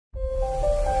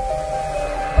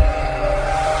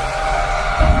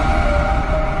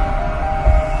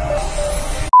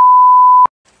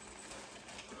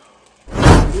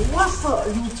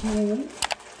YouTube.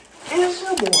 It's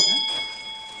your boy,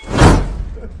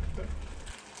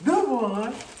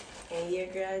 Devon. And your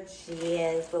girl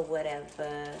Jazz, but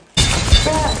whatever.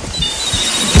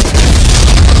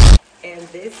 And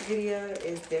this video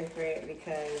is different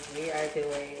because we are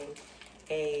doing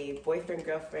a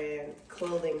boyfriend-girlfriend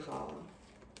clothing haul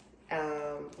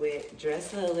with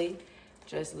Dress Lily.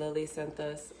 Dress Lily sent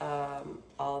us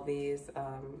all these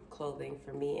clothing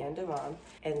for me and Devon.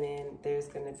 And then there's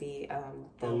gonna be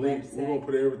the link. website. We're gonna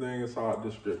put everything inside the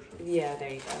description. Yeah,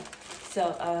 there you go.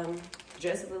 So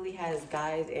Dress Lily has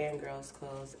guys and girls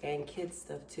clothes and kids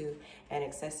stuff too, and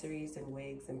accessories and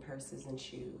wigs and purses and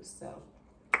shoes. So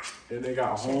and they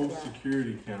got home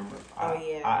security cameras. Oh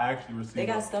yeah. I actually received. They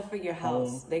got stuff for your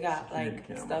house. They got like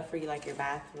camera. stuff for you, like your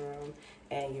bathroom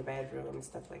and your bedroom and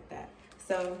stuff like that.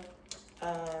 So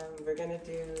we're gonna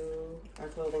do our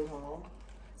clothing haul.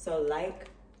 So like,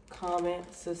 comment,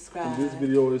 subscribe. And this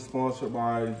video is sponsored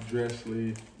by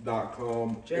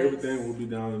Dressly.com. Everything will be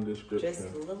down in the description. Dress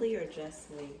Lily or Dress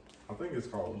Lee? I think it's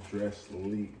called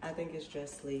Dressly. I think it's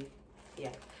Dress Lee.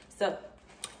 Yeah. So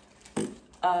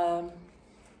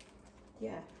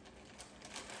yeah.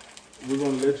 We're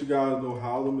gonna let you guys know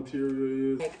how the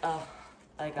material is.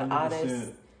 Like an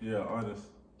honest. Yeah, honest.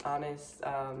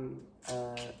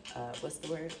 What's the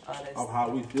word? Honest. Of how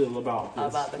we feel about this.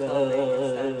 About the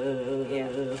clothing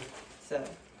and stuff.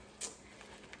 Yeah.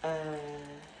 So,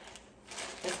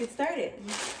 let's get started.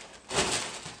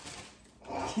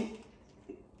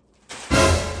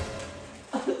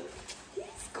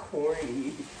 He's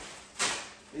corny.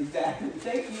 Exactly.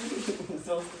 Thank you.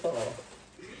 So slow.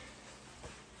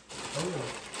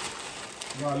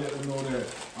 You gotta let them know that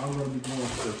I'm gonna be going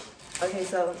first. Okay,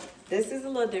 so this is a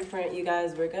little different, you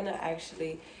guys. We're gonna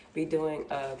actually be doing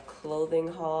a clothing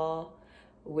haul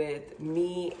with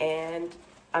me and,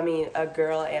 a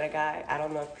girl and a guy. I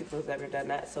don't know if people have ever done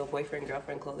that. So boyfriend,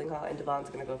 girlfriend clothing haul, and Devon's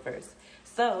gonna go first.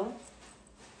 So,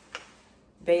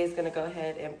 Bay is gonna go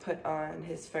ahead and put on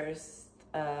his first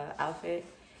outfit,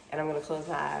 and I'm gonna close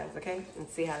my eyes, okay? And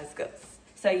see how this goes.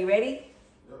 So you ready?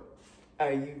 Yep.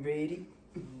 Are you ready?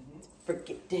 Break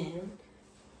it down.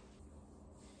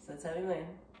 So tell me when.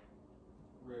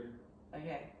 Ready.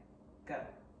 Okay, go.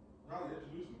 Now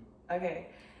introduce me. Okay,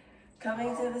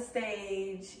 coming to the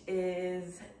stage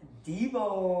is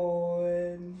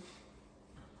Devon.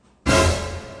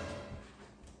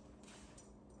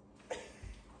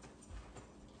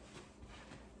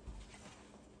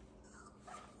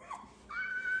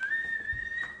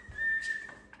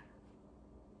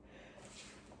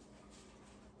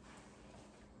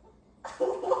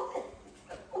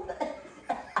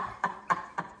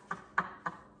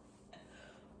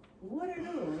 What are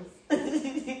those?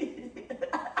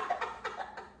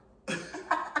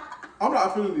 I'm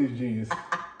not feeling these jeans.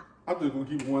 I'm just gonna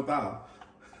keep it 1,000.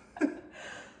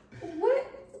 What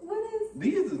is?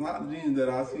 These is not the jeans that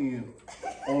I seen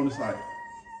on the site.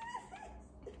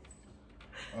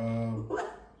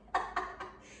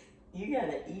 You got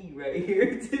an E right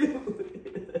here too.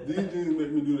 These jeans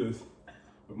make me do this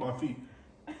with my feet.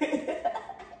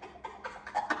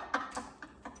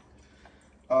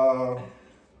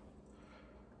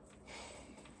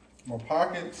 My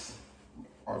pockets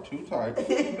are too tight.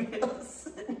 Real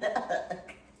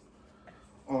snug.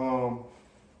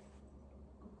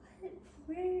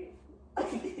 Where?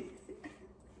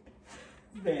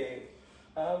 Babe,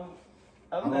 I'm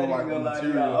not even gonna lie to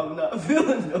y'all. I'm not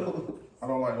feeling those. I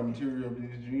don't like the material of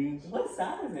these jeans. What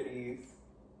size are these?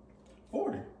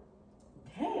 40.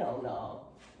 Hell no.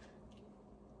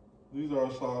 These are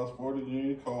size 40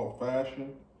 jeans called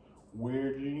fashion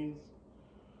wear jeans.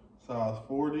 Size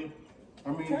 40.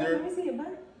 Let me see your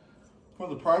butt. For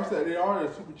the price that they are,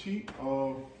 they're super cheap.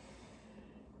 What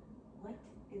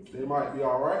is They might be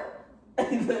all right,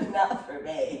 but not for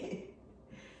me.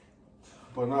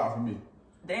 but not for me.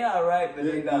 They all right, but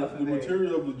they not for the me.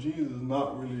 material of the jeans is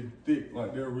not really thick.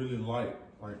 Like they're really light.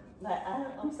 Like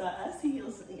I'm sorry. I see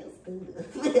your stuff. I'm not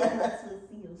supposed to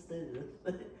see your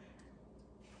stuff.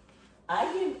 I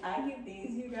give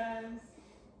these, you guys.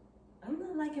 I'm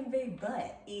not liking big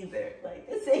butt either. Like,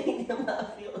 this ain't, I'm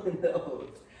not feeling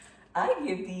those. I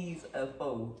give these a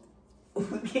 4.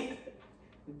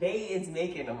 Bay is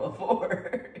making them a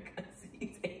 4 because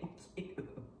he's ain't cute.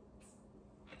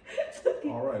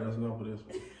 all right, that's enough of this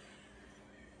one.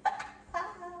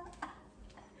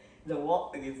 The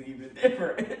walk is even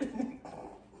different.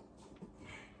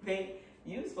 Babe,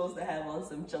 you're supposed to have on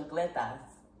some chancletas.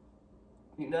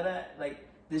 You know that? Like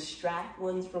the strap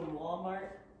ones from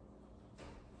Walmart.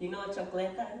 You know what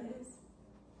chancleta is?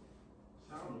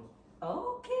 Sandals.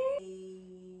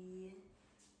 Okay.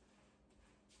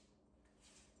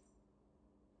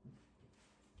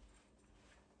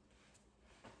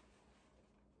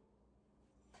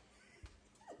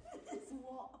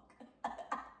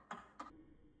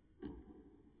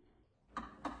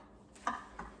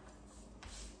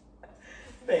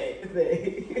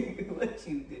 Babe, what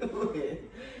you doing?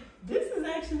 This is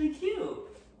actually cute.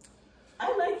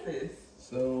 I like this.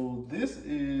 So this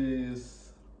is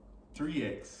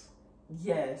 3X.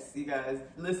 Yes, you guys,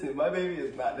 listen, my baby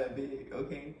is not that big,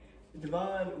 okay?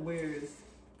 Devon wears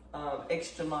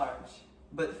extra large,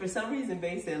 but for some reason,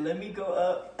 Bae said, let me go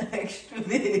up extra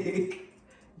big,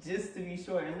 just to be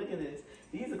sure. And look at this.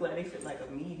 These look like they fit like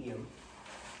a medium.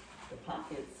 The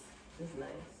pockets is nice.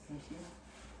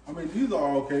 I mean, these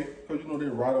are okay, because you know they're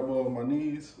right above my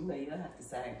knees. No, you don't have to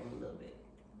sag them a little bit.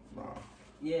 Nah.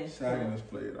 Yeah. Sagging is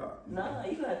played out. Nah,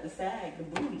 you have to sag the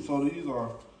booty. So these are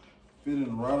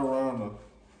fitting right around the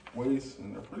waist,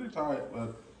 and they're pretty tight,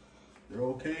 but they're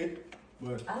okay.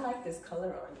 But I like this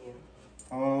color on you.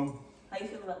 how you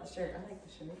feel about the shirt? I like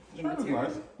the shirt. shirt is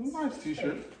nice. Nice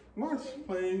t-shirt. Nice,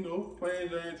 plain, plain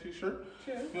Jane t-shirt.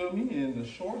 Sure. You know what I mean? And the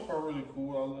shorts are really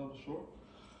cool. I love the shorts.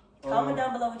 Comment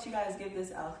down below what you guys give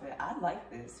this outfit. I like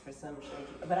this for some reason,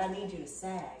 but I need you to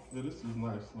sag. Yeah, this is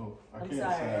nice. No, I'm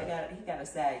sorry, he got to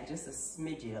sag just a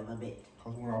smidget, a little bit.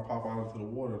 Because when I pop out into the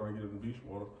water and I get in the beach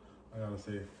water, I gotta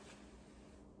say,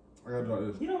 I gotta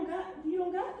do this. You don't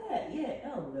got that. Yeah.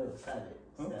 Oh no, stop it.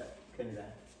 Stop. Cut it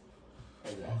out.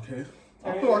 Okay. I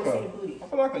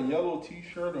feel like a yellow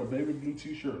t-shirt or baby blue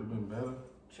t-shirt would have been better.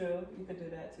 True, you could do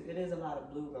that too. It is a lot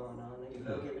of blue going on. I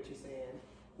get what you're saying.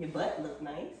 Your butt look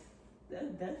nice.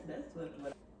 That's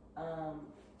what.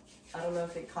 I don't know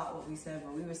if it caught what we said,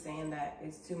 but we were saying that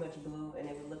it's too much blue, and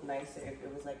it would look nicer if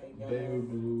it was like a yellow baby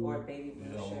blue, or a baby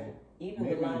blue shirt. Even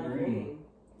maybe the lime green.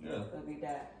 Yeah. Would be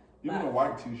that. Even a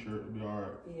white t-shirt would be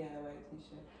alright. Yeah, a white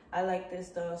t-shirt. I like this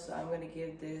though, so I'm gonna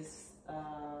give this.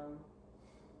 I'm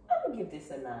gonna give this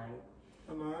a 9.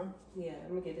 A 9? Yeah, I'm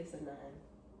gonna give this a 9.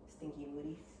 Stinky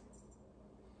Woodies.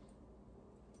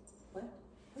 What?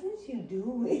 What is you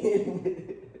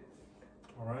doing?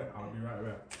 All right, I'll be right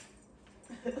back.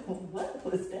 What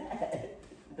was that?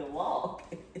 The walk.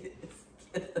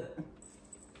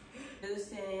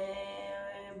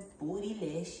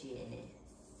 Bootylicious.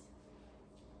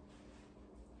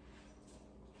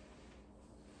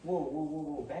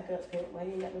 Whoa. Back up, Cant. Why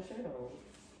you ain't got no shirt on?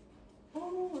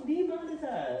 Oh,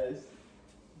 demonetized.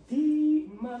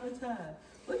 Demonetized.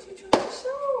 What you trying to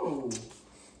show?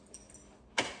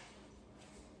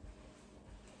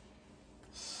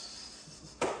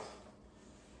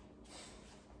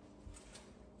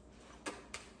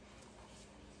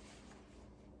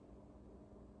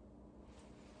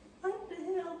 What the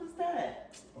hell was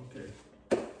that? Okay.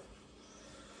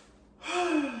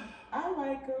 I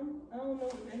like them. I don't know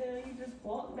what the hell you just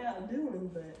walked out doing,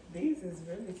 but these is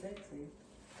really sexy.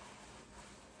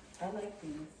 I like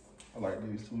these. I like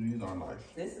these too. These are nice.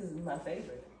 This is my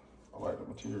favorite. I like the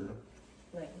material.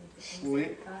 Like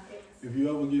Slick. pockets. If you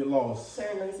ever get lost.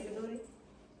 Turn, let me see the booty.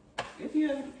 If you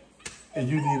ever, And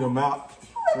you need a map.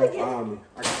 You ever get- Find me.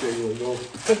 I can tell you where to go.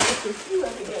 you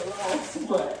ever get lost,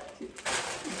 what?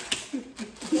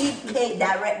 He can't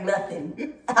direct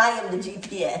nothing. I am the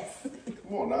GPS.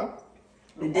 Come on now.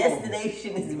 The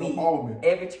destination is me. Follow me.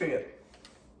 Every trip.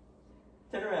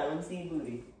 Turn around, let me see your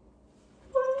booty.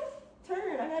 What?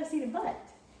 Turn, I gotta see the butt.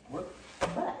 What?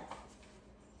 Butt.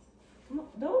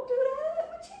 Don't do that.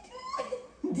 What you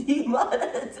doing?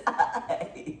 Demonetized.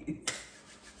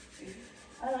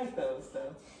 I like those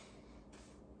though.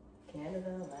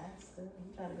 Canada, Alaska.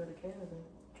 I'm trying to go to Canada.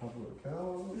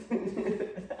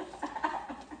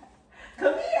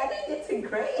 Come here, I didn't get to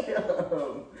grade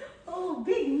them. Oh,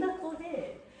 big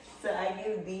knucklehead. So I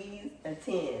give these a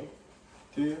 10.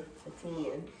 10? A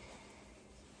 10.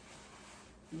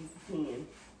 These 10.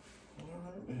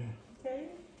 Alright. Okay.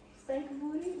 Stank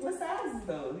booty. What size is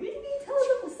those? You didn't even tell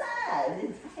them what size.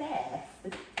 It's fast.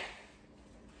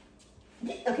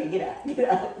 Okay, get out.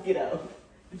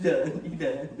 Done. You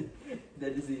done.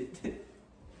 That is it.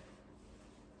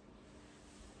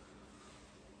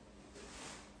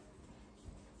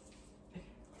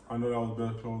 I know that was the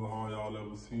best clothing haul y'all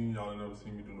ever seen. Y'all ain't never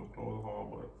seen me do no clothing haul,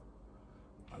 but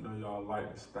I know y'all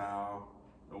like the style,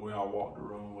 the way I walk the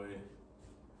runway,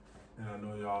 and I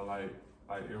know y'all like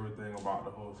everything about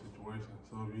the whole situation.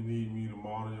 So if you need me to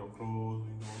model your clothes,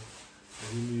 you know,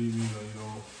 if you need me to, you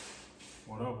know,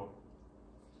 whatever,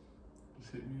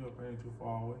 just hit me up. I ain't too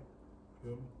far away.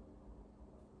 Feel me?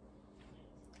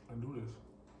 I do this.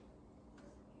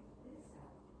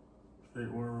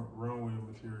 Straight runway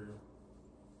material.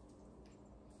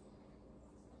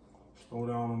 Slow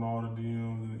down on all the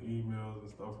DMs and the emails and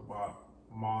stuff about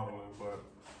modeling, but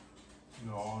you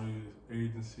know, all these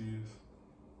agencies,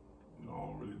 you know, I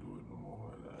don't really do it no more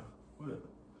like that. But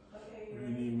if you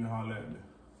need me, holler at me.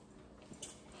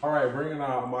 All right, bringing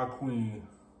out my queen,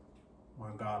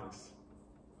 my goddess,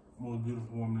 most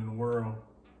beautiful woman in the world.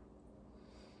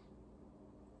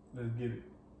 Let's get it.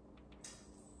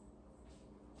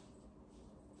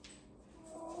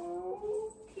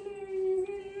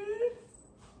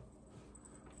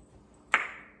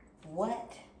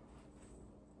 What?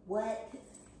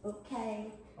 Okay.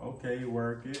 Okay,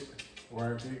 work it.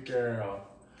 Work it, girl.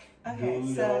 Okay,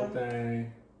 do so your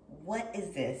thing. what is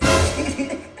this?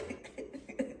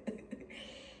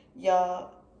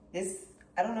 Y'all, this,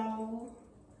 I don't know.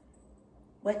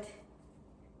 What?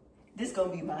 This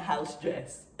gonna be my house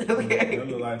dress. Okay. That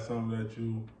look like something that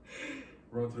you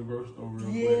run to the grocery store real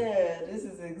quick. Yeah, this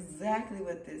is exactly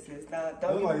what this is. Now,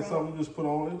 don't It look get like me something wrong. you just put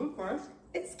on. It look nice.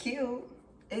 It's cute.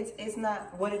 It's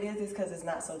not what it is because it's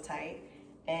not so tight,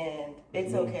 and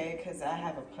it's Mhm. okay because I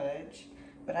have a pudge.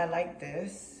 But I like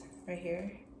this right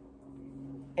here,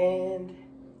 and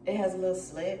it has a little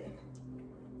slit.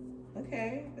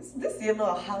 Okay, this is your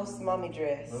little house mommy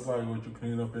dress. That's like what you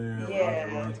clean up in,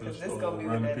 Yeah, run to the 'cause this store, gonna be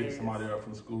run what to that pick is. somebody up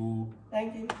from school,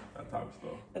 Thank you. that type of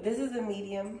stuff. But this is a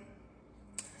medium,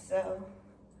 so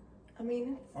I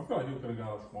mean, I feel like you could have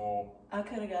got a small. I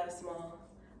could have got a small.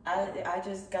 I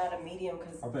just got a medium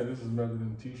because I think this is better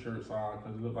than the t-shirt size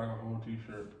because it looked like a whole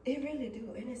t-shirt. it really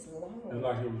do, and it's long. It's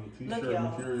like it was a Look, t-shirt y'all,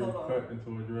 material hold on. cut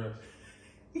into a dress.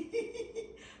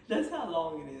 That's how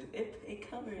long it is. It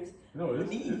covers No, the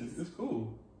knees. it's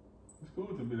cool. It's cool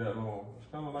to be that long. It's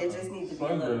kind of like It just needs to be a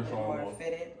little sundress bit more almost.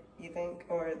 fitted, you think,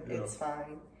 or it's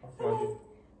fine. I feel like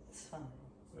It's fine.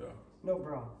 yeah. No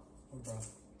bra. No bra.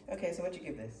 Okay, so what you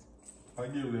give this? I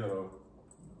give it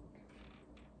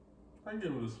I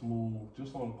give it a smooth,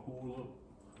 just on a cool look.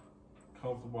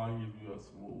 Comfortable, I give you a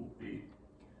smooth 8.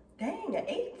 Dang, an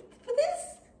 8 for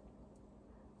this?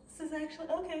 This is actually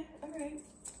okay. All right.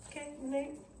 Okay,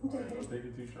 Nate. Alright, now take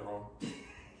your t-shirt off.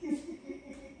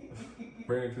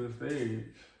 Bring it to the stage.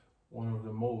 One of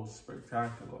the most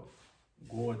spectacular,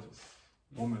 gorgeous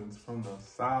women from the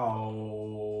South.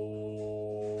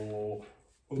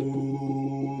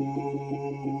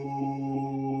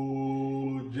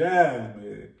 Ooh,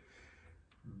 Jasmine.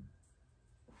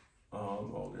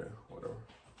 Okay, whatever.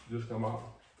 Just come out.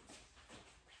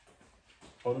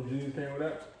 Oh, them jeans came with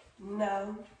that?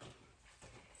 No,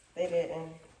 they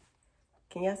didn't.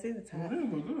 Can y'all see the top? They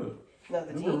look good. No,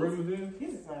 the Them jeans. are regular jeans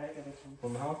This is my regular jeans.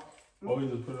 from the house? Oh, you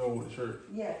just put it on with the shirt.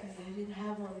 Yeah, because I didn't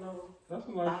have on no. That's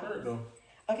a nice shirt though.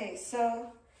 Okay,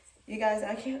 so you guys,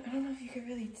 I don't know if you can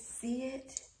really see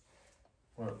it.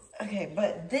 What? Okay,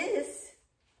 but this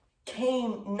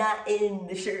came not in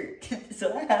the shirt,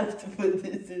 so I have to put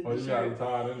this in Oh, the you got shirt. it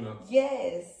tied in there.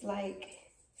 Yes, like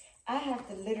I have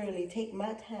to literally take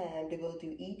my time to go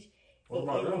through each. What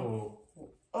about that hole?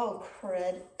 Oh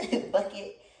crud,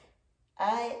 bucket.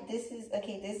 This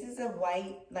is a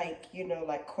white, like, you know,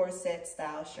 like corset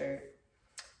style shirt.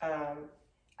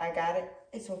 I got it.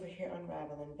 It's over here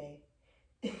unraveling,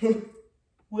 babe.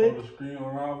 What? On the screen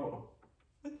unravel.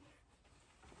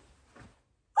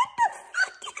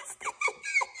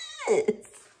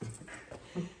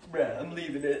 Bruh, I'm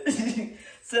leaving it.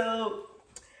 So,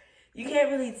 you can't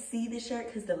really see the shirt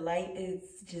because the light is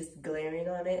just glaring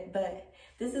on it, but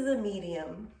this is a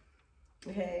medium,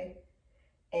 okay?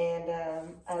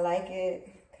 And I like it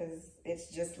because it's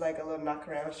just like a little knock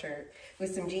around shirt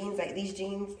with some jeans, like these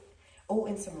jeans. Oh,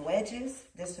 and some wedges.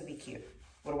 This would be cute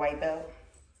with a white belt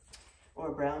or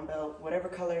a brown belt, whatever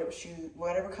color shoe,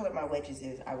 whatever color my wedges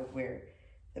is, I would wear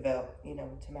the belt, you know,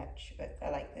 to match. But I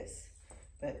like this.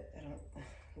 But I don't.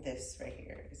 This right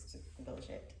here is just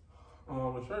bullshit.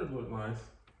 The shirts look nice,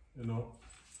 you know.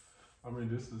 I mean,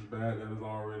 this is bad that it's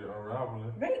already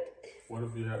unraveling. Right? What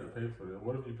if you had to pay for that?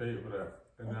 What if you paid for that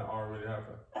and that already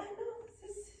happened? I know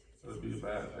this is It'd be a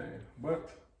bad thing.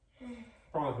 But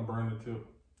probably can burn it too.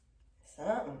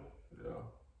 something. Yeah.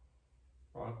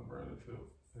 Probably can burn it too.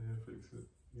 And fix it.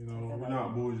 You know, we're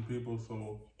not bougie people,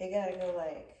 so It gotta go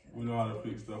like. we know how to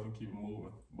fix stuff and keep it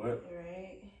moving. But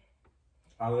Right.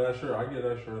 out of that shirt, I give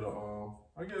that shirt a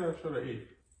 8.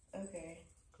 Okay.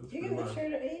 It's You pretty give the nice. shirt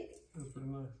an 8? It's pretty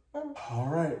nice. Oh. All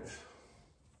right.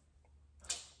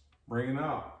 Bringing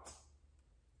out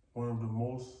one of the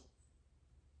most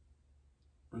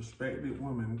respected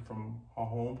women from her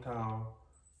hometown,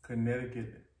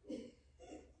 Connecticut.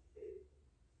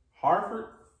 Hartford,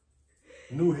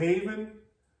 New Haven,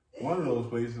 one of those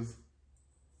places.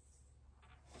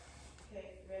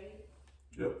 Okay, ready?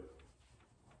 Yep.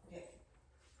 Okay.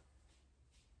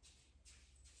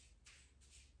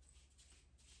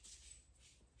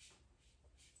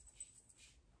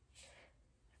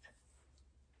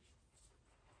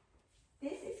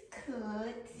 This is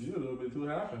good. You're a little bit too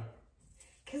happy.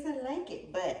 Cause I like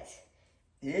it, but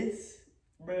this,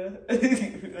 bruh.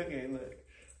 Okay, look.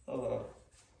 Hold on.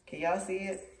 Can y'all see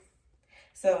it?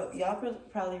 So y'all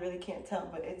probably really can't tell,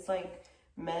 but it's like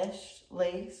mesh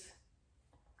lace.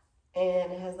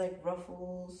 And it has like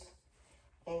ruffles.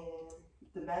 And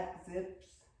the back zips.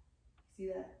 See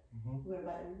that? With a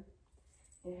button.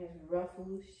 It has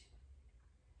ruffles.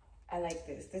 I like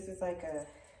this. This is like a,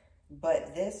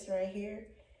 but this right here,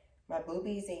 my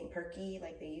boobies ain't perky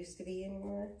like they used to be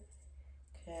anymore.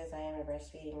 Because I am a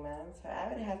breastfeeding mom. So I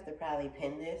would have to probably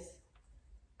pin this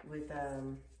with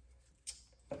a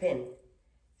pin.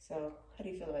 So how do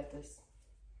you feel about this?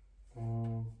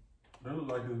 That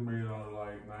looks like it's made out of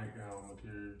like nightgown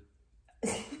material.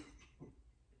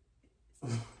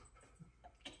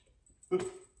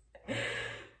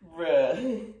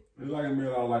 Bruh. It's like it's made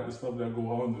out of like the stuff that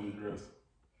go under the dress.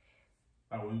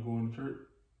 Like when you go in church.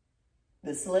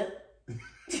 The slip?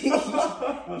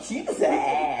 She's an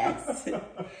ass.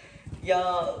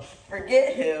 Y'all,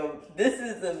 forget him. This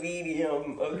is a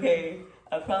medium, okay?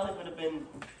 I probably would have been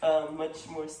much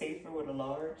more safer with a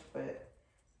large, but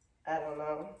I don't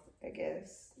know, I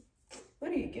guess.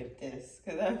 What do you give this?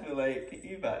 Because I feel like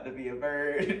you about to be a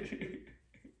bird.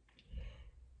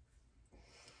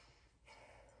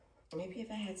 Maybe if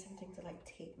I had something to like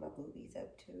tape my boobies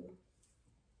up to.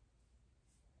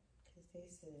 Because they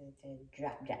said it's a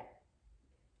drop, drop.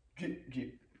 Drip,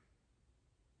 drip.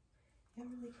 I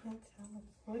really can't tell.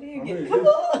 What do you get? Come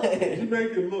on!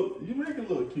 You make it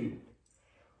look cute.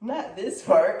 Not this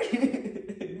part. You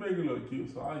make it look cute,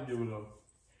 so I give it a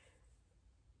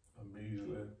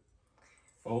measly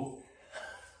 4.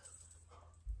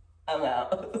 I'm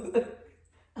out.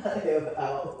 I am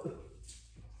out.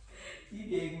 You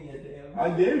gave me a damn. I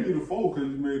gave you the 4 because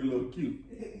you made it look cute.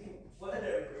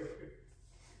 Whatever.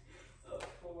 A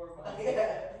 4, my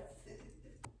ass.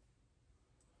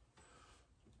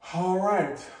 All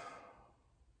right.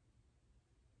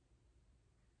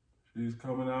 She's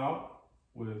coming out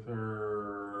with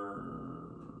her.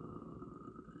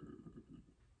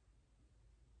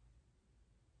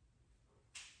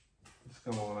 Just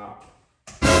come on out.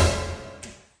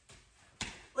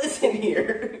 Listen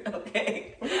here,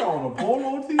 okay? What you on a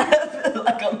polo tee? I feel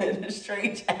like I'm in a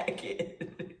straight jacket.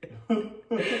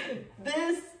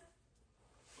 This,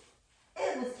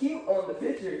 it was cute on the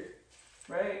picture,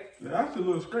 right? It actually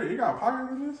looks great. You got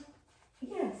pockets in this?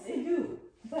 Yes, it do.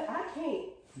 But I can't.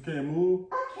 You can't move?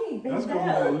 I can't bend That's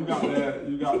down. because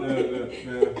you got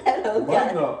that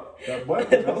button up. That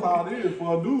button, that's how it is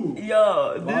for a dude.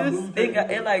 Yo,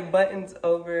 it like buttons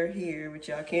over here, which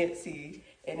y'all can't see.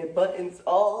 And it buttons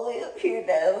all the way up here,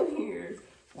 down here,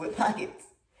 with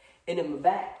pockets. And in my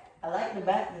back, I like the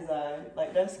back design.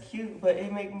 Like, that's cute, but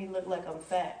it make me look like I'm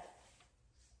fat.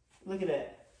 Look at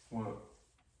that. What?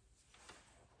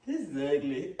 This is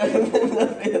ugly. I'm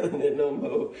not feeling it no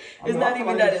more. It's not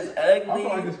even that it's ugly. I feel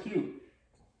like it's cute.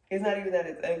 It's not even that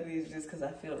it's ugly. It's just because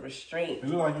I feel restrained. It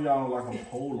looks like you got on like a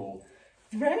polo.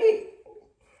 Right?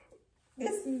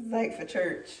 This is like for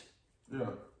church.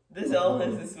 Yeah. This all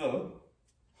this is for.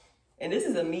 And this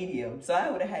is a medium. So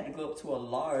I would have had to go up to a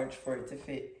large for it to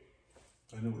fit.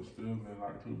 And it would still been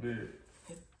like too big.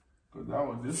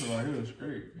 Because this right here is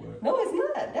straight. But no, it's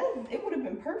not. It would have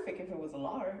been perfect if it was a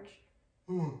large.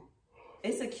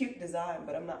 It's a cute design,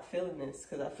 but I'm not feeling this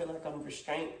because I feel like I'm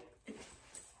restrained.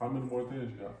 How many more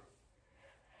things you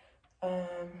got?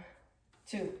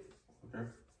 2. Okay.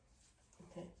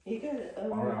 You got it. All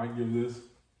right, I give this.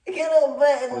 Get a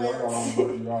button. Oh, y'all got all the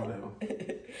buttons y'all now.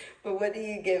 But what do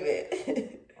you give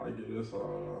it? I give this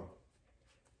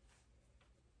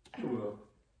give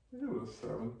it a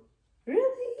 7.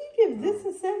 Really? You give this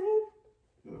a 7?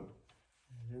 Yeah.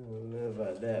 I don't know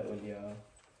about that one, y'all.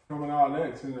 Coming out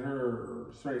next in her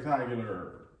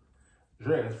spectacular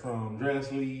dress from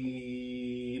Dressly.com.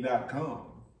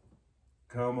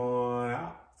 Come on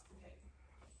out.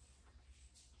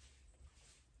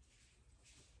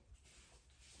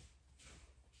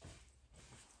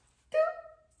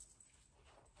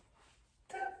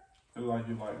 I like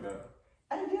you like that.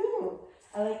 I do.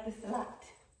 I like this a lot.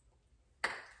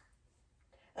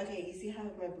 Okay, you see how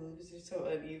my boobs are so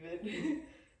uneven?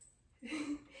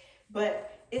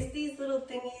 But it's these little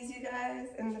thingies, you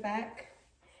guys, in the back.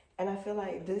 And I feel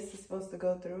like this is supposed to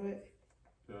go through it.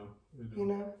 Yeah, it do. You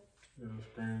know? Yeah, the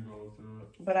screen goes through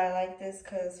it. But I like this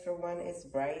because, for one, it's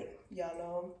bright. Y'all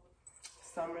know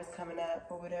summer's coming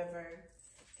up or whatever.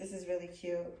 This is really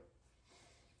cute.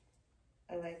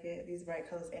 I like it. These bright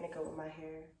colors, and it go with my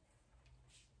hair.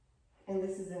 And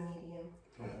this is a medium.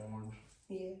 The orange.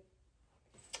 Yeah.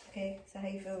 Okay, so how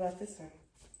you feel about this one?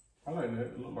 I like that.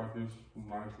 It look like this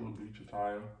nice little beach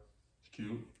attire. It's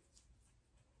cute.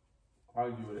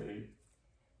 I'll give it an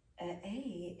 8. An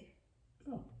 8?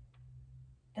 Yeah.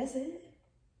 That's it?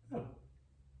 Yeah.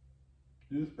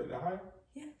 You expect that higher?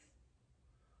 Yes.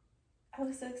 I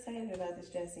was so excited about this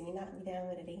dress and you knocked me down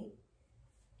with an 8.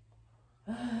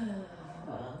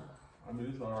 I mean,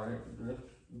 it's all right.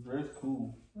 Dress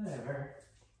cool. Whatever.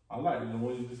 I like it the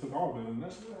way you just took off it, isn't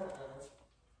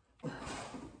it?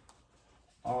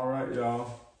 All right, y'all.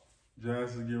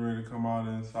 Jazz is getting ready to come out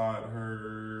inside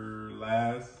her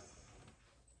last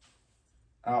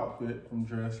outfit from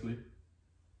Dressley.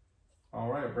 All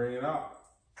right, bring it out.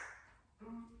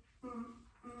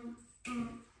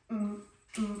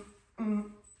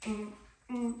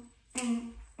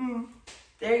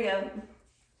 There you go.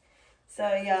 So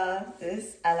y'all,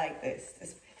 I like this.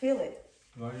 Just feel it.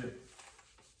 Like it?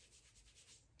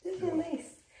 This is nice.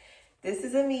 This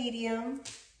is a medium,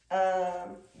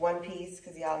 one piece,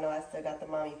 because y'all know I still got the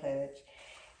mommy pudge.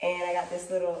 And I got this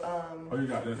little, oh, you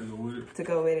got that to go with it? To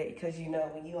go with it, because you know,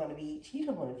 when you on the beach, you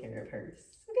don't want to carry a purse,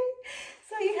 okay?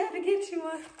 So you have to get you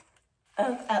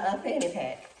a fanny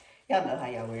pack. Y'all know how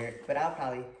y'all wear it, but I'll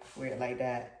probably wear it like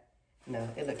that. No,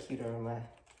 it looked cuter on my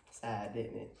side,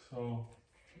 didn't it? So,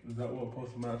 is that what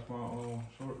supposed to match my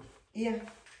shorts? Yeah.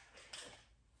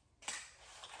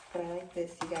 But I like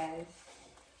this, you guys.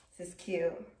 This is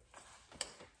cute.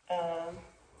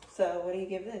 So what do you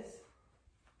give this?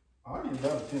 I give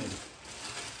that a 10.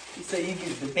 So you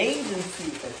give the bathing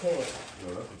suit a 10.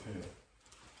 Yeah, that's a 10.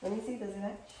 Let me see, does it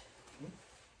match?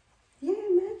 Yeah,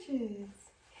 it matches.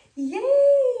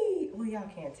 Yay! Well, y'all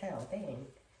can't tell. Dang.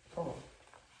 Oh.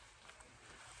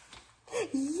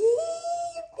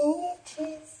 Yay,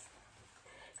 bitches.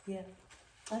 Yeah.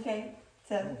 Okay,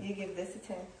 so you give this a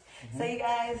 10. So you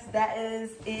guys, that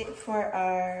is it for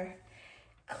our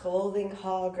clothing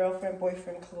haul, girlfriend,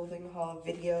 boyfriend clothing haul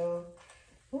video.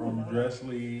 From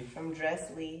Dressley. From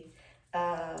Dressley.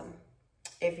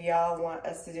 If y'all want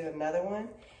us to do another one,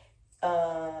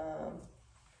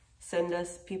 send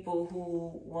us people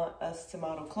who want us to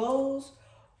model clothes,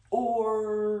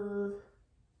 or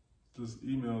just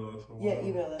email us. Or yeah,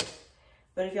 email us.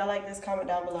 But if y'all like this, comment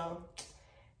down below.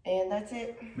 And that's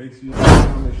it. Make sure you like,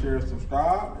 comment, share,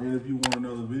 subscribe. And if you want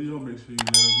another video, make sure you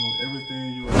let us know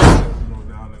everything you want to know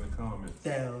down in the comments.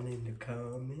 Down in the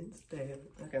comments. Down.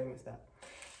 Okay, let me stop.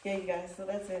 Yeah, you guys. So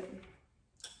that's it.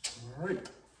 All right.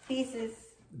 Pieces.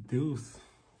 Deuce.